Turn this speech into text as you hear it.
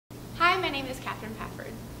my name is Kathryn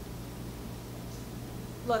Pafford.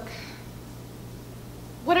 Look,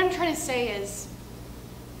 what I'm trying to say is,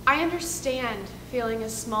 I understand feeling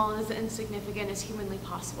as small and as insignificant as humanly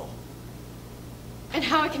possible, and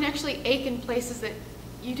how it can actually ache in places that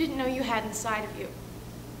you didn't know you had inside of you.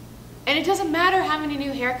 And it doesn't matter how many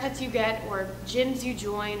new haircuts you get, or gyms you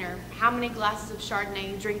join, or how many glasses of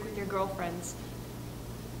Chardonnay you drink with your girlfriends.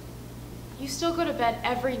 You still go to bed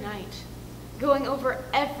every night, going over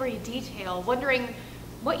every detail, wondering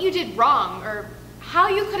what you did wrong, or how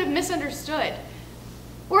you could have misunderstood,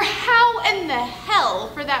 or how in the hell,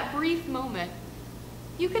 for that brief moment,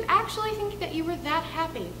 you could actually think that you were that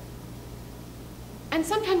happy. And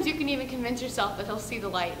sometimes you can even convince yourself that he'll see the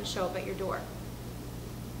light and show up at your door.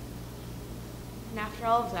 And after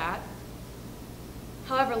all of that,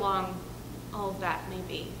 however long all of that may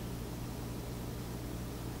be,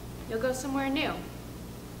 you'll go somewhere new,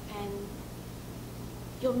 and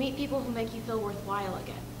you'll meet people who make you feel worthwhile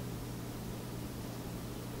again.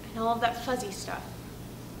 And all of that fuzzy stuff,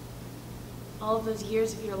 all of those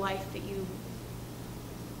years of your life that you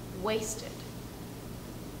wasted,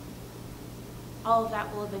 all of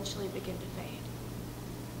that will eventually begin to fade.